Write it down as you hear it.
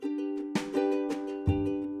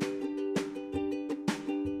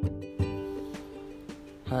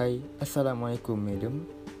Hi, Assalamualaikum madam.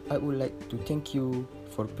 I would like to thank you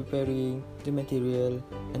for preparing the material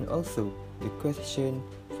and also the question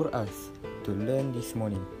for us to learn this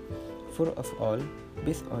morning. First of all,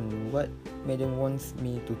 based on what madam wants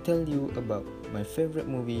me to tell you about my favorite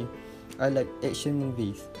movie, I like action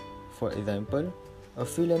movies. For example, a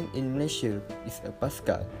film in Malaysia is a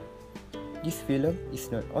Pascal. This film is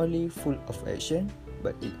not only full of action,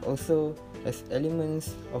 but it also has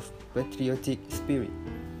elements of patriotic spirit.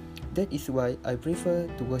 That is why I prefer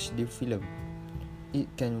to watch the film. It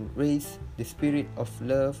can raise the spirit of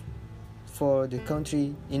love for the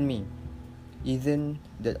country in me. Isn't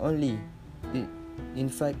that only? In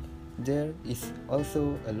fact, there is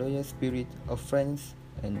also a loyal spirit of friends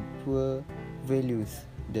and core values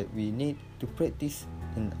that we need to practice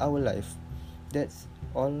in our life. That's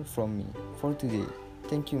all from me for today.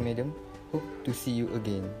 Thank you, madam. Hope to see you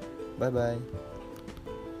again. Bye bye.